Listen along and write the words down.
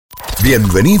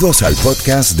Bienvenidos al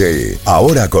podcast de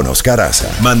Ahora con Oscar Aza.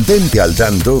 Mantente al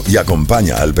tanto y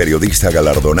acompaña al periodista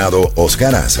galardonado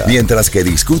Oscar Aza mientras que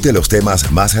discute los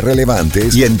temas más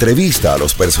relevantes y entrevista a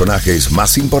los personajes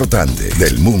más importantes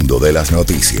del mundo de las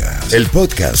noticias. El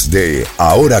podcast de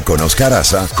Ahora con Oscar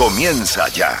Aza comienza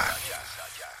ya.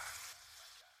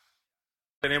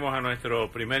 Tenemos a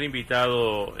nuestro primer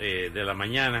invitado de la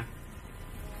mañana,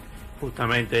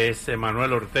 justamente es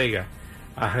Manuel Ortega,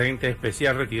 agente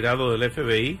especial retirado del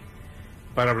FBI,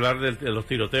 para hablar de los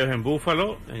tiroteos en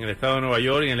Búfalo, en el estado de Nueva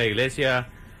York y en la iglesia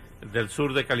del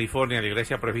sur de California, la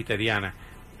iglesia presbiteriana.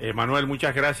 Manuel,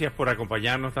 muchas gracias por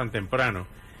acompañarnos tan temprano.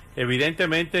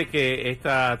 Evidentemente que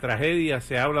esta tragedia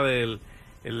se habla del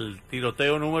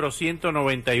tiroteo número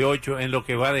 198 en lo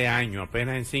que va de año,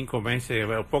 apenas en 5 meses,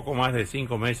 poco más de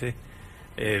 5 meses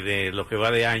de lo que va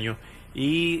de año.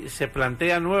 Y se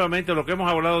plantea nuevamente lo que hemos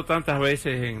hablado tantas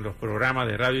veces en los programas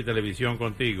de radio y televisión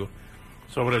contigo,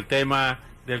 sobre el tema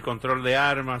del control de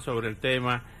armas, sobre el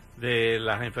tema de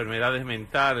las enfermedades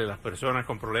mentales, las personas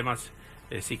con problemas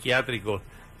psiquiátricos,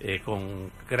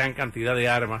 con gran cantidad de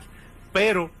armas.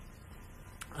 Pero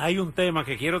hay un tema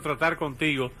que quiero tratar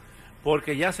contigo,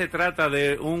 porque ya se trata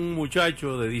de un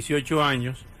muchacho de 18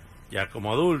 años, ya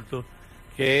como adulto,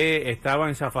 que estaba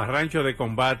en zafarrancho de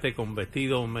combate con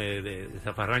vestido de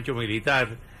zafarrancho militar,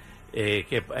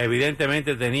 que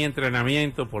evidentemente tenía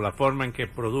entrenamiento por la forma en que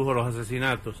produjo los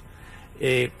asesinatos.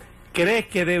 ¿Crees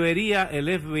que debería el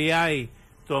FBI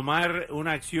tomar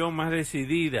una acción más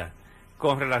decidida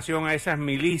con relación a esas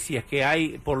milicias que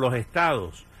hay por los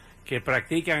estados, que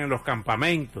practican en los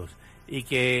campamentos y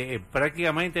que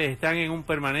prácticamente están en un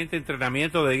permanente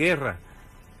entrenamiento de guerra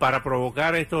para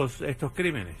provocar estos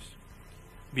crímenes?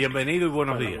 Bienvenido y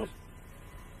buenos días.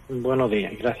 Buenos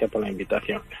días, gracias por la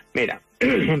invitación. Mira,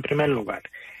 en primer lugar,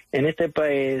 en este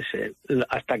país,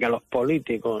 hasta que los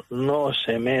políticos no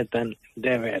se metan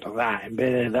de verdad, en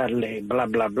vez de darle bla,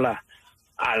 bla, bla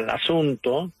al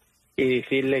asunto y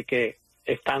decirle que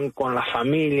están con la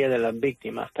familia de las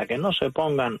víctimas, hasta que no se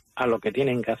pongan a lo que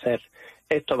tienen que hacer,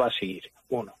 esto va a seguir.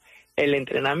 Uno, el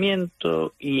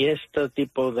entrenamiento y este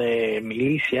tipo de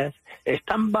milicias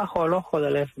están bajo el ojo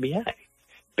del FBI.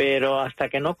 Pero hasta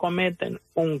que no cometen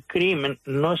un crimen,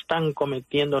 no están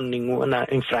cometiendo ninguna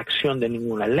infracción de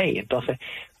ninguna ley. Entonces,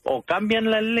 o cambian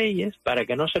las leyes para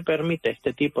que no se permita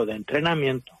este tipo de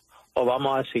entrenamiento, o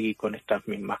vamos a seguir con estas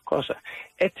mismas cosas.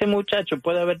 Este muchacho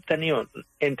puede haber tenido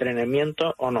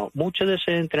entrenamiento o no. Mucho de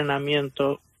ese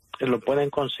entrenamiento lo pueden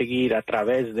conseguir a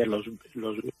través de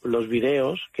los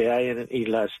videos que hay y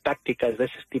las tácticas de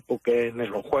ese tipo que en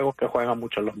los juegos que juegan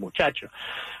mucho los muchachos.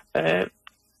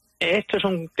 Esto es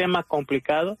un tema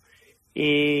complicado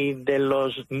y de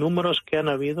los números que han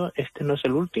habido, este no es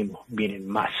el último, vienen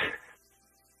más.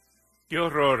 Qué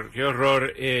horror, qué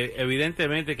horror.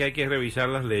 Evidentemente que hay que revisar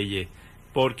las leyes,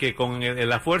 porque con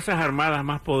las Fuerzas Armadas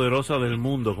más poderosas del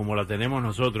mundo, como la tenemos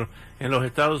nosotros en los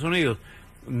Estados Unidos,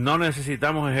 no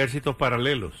necesitamos ejércitos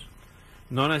paralelos,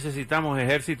 no necesitamos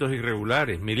ejércitos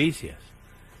irregulares, milicias.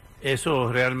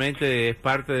 Eso realmente es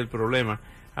parte del problema,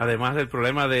 además del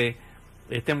problema de...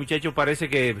 Este muchacho parece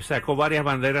que sacó varias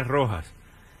banderas rojas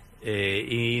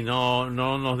y no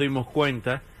nos dimos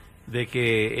cuenta de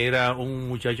que era un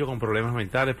muchacho con problemas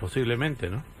mentales posiblemente,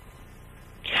 ¿no?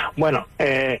 Bueno,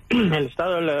 el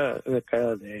estado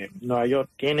de Nueva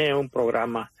York tiene un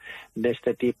programa de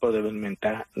este tipo de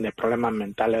problemas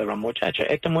mentales de los muchachos.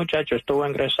 Este muchacho estuvo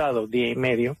ingresado 1 día y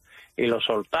medio y lo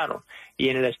soltaron. Y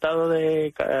en el estado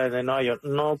de Nueva York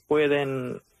no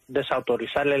pueden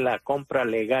desautorizarle la compra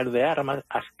legal de armas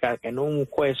hasta que no un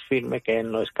juez firme que él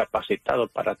no es capacitado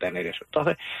para tener eso.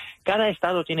 Entonces, cada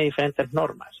estado tiene diferentes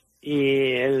normas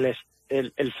y el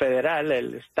federal,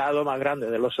 el estado más grande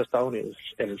de los Estados Unidos,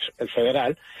 el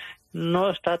federal, no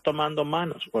está tomando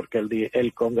manos porque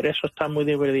el Congreso está muy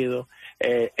dividido.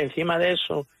 Encima de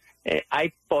eso,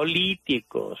 hay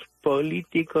políticos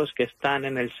que están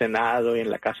en el Senado y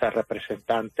en la Casa de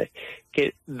Representantes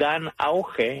que dan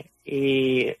auge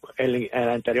y el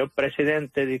anterior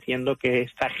presidente diciendo que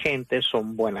esta gente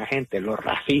son buena gente, los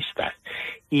racistas.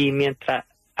 Y mientras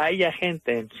haya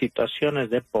gente en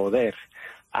situaciones de poder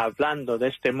hablando de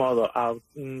este modo,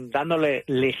 dándole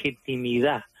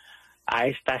legitimidad a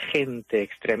esta gente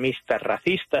extremista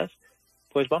racistas,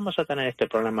 pues vamos a tener este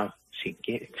problema.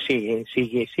 Sigue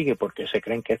porque se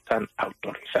creen que están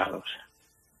autorizados.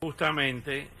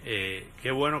 Justamente,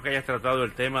 qué bueno que hayas tratado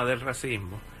el tema del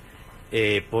racismo,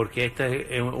 porque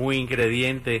este es un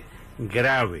ingrediente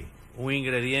grave, un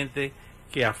ingrediente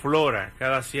que aflora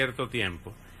cada cierto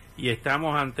tiempo, y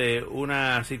estamos ante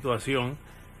una situación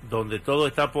donde todo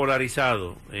está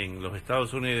polarizado en los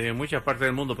Estados Unidos y en muchas partes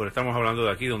del mundo, pero estamos hablando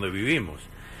de aquí donde vivimos,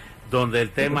 donde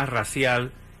el tema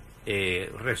racial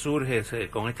resurge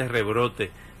con este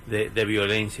rebrote de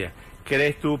violencia.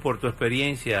 ¿Crees tú, por tu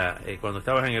experiencia cuando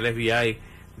estabas en el FBI,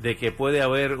 de que puede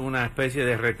haber una especie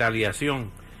de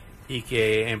retaliación y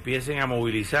que empiecen a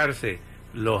movilizarse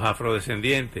los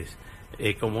afrodescendientes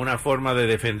como una forma de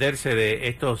defenderse de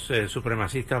estos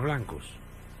supremacistas blancos?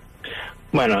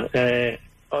 Bueno,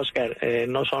 Oscar,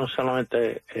 no son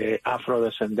solamente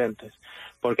afrodescendentes,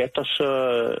 porque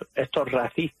estos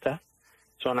racistas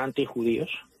son antijudíos,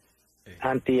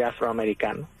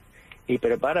 anti-afroamericanos, y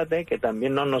prepárate que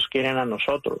también no nos quieren a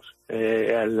nosotros,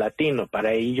 al latino,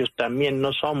 para ellos también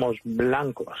no somos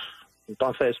blancos.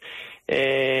 Entonces,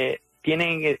 se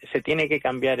tiene que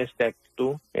cambiar esta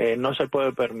actitud, no se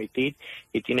puede permitir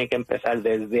y tiene que empezar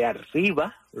desde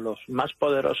arriba, los más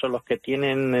poderosos, los que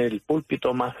tienen el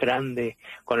púlpito más grande,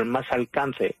 con el más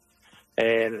alcance,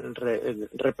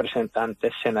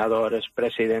 representantes, senadores,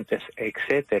 presidentes,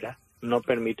 etcétera, no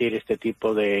permitir este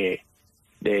tipo de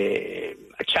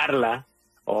charla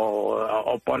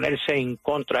o ponerse en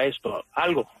contra de esto,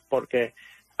 algo, porque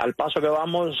al paso que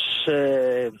vamos,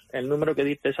 el número que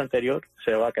diste es anterior,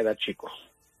 se va a quedar chico.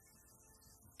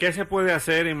 ¿Qué se puede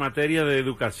hacer en materia de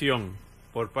educación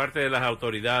por parte de las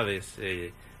autoridades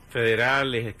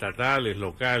federales, estatales,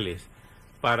 locales,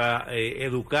 para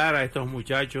educar a estos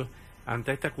muchachos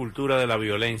ante esta cultura de la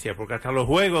violencia? Porque hasta los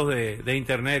juegos de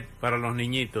internet para los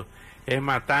niñitos es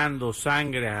matando,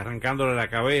 sangre, arrancándole la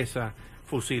cabeza,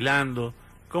 fusilando.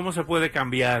 ¿Cómo se puede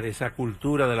cambiar esa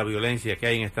cultura de la violencia que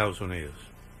hay en Estados Unidos?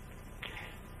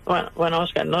 Bueno,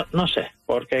 Oscar, no sé,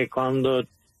 porque cuando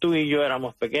tú y yo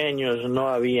éramos pequeños no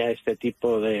había este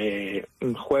tipo de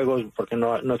juegos porque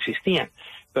no existían.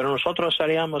 Pero nosotros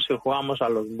salíamos y jugábamos a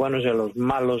los buenos y a los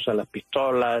malos, a las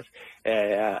pistolas,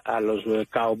 a los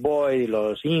cowboys,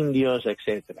 los indios,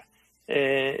 etcétera.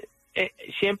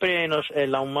 Siempre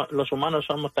los humanos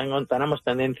tenemos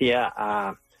tendencia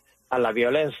a la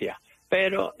violencia,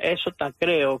 pero eso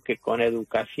creo que con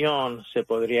educación se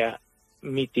podría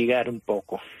mitigar un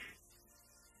poco.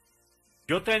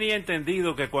 Yo tenía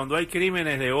entendido que cuando hay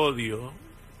crímenes de odio,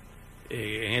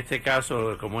 en este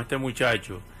caso como este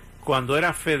muchacho, cuando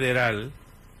era federal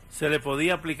se le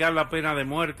podía aplicar la pena de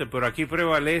muerte, pero aquí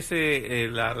prevalece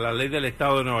la ley del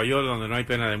estado de Nueva York, donde no hay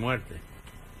pena de muerte.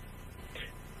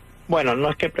 Bueno, no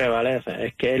es que prevalece,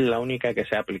 es que es la única que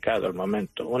se ha aplicado al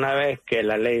momento. Una vez que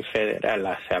la ley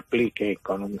federal se aplique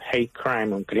con un hate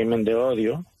crime, un crimen de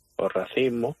odio o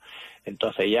racismo,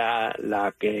 entonces ya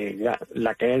la que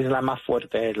es la más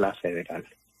fuerte es la federal.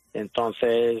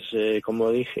 Entonces,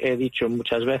 como he dicho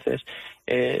muchas veces,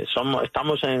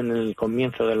 estamos en el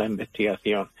comienzo de la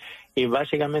investigación y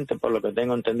básicamente, por lo que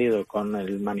tengo entendido con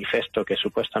el manifiesto que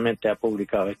supuestamente ha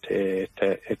publicado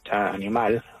este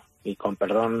animal, y con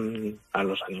perdón a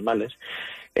los animales,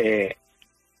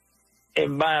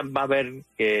 va a ver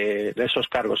que esos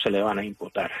cargos se le van a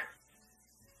imputar.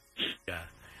 Ya.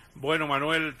 Bueno,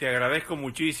 Manuel, te agradezco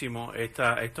muchísimo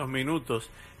estos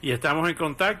minutos y estamos en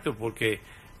contacto porque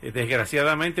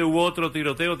desgraciadamente hubo otro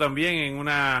tiroteo también en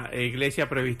una iglesia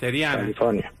presbiteriana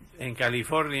en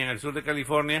California, en el sur de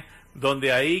California,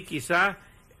 donde ahí quizá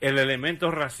el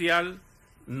elemento racial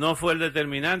no fue el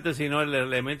determinante, sino el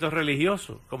elemento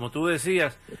religioso. Como tú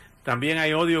decías, también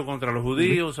hay odio contra los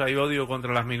judíos, hay odio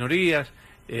contra las minorías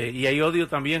y hay odio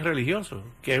también religioso,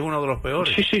 que es uno de los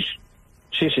peores.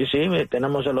 Sí,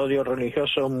 tenemos el odio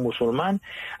religioso musulmán.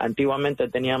 Antiguamente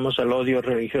teníamos el odio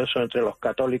religioso entre los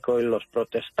católicos y los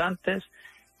protestantes.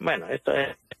 Bueno, esto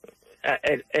es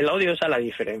el odio es a la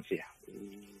diferencia.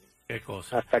 ¿Qué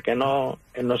cosa? Hasta que no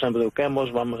nos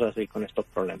eduquemos vamos a seguir con estos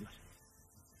problemas.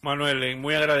 Manuel,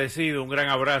 muy agradecido, un gran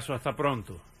abrazo, hasta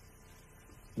pronto.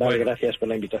 Vale, bueno, gracias por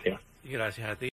la invitación. Y gracias a ti.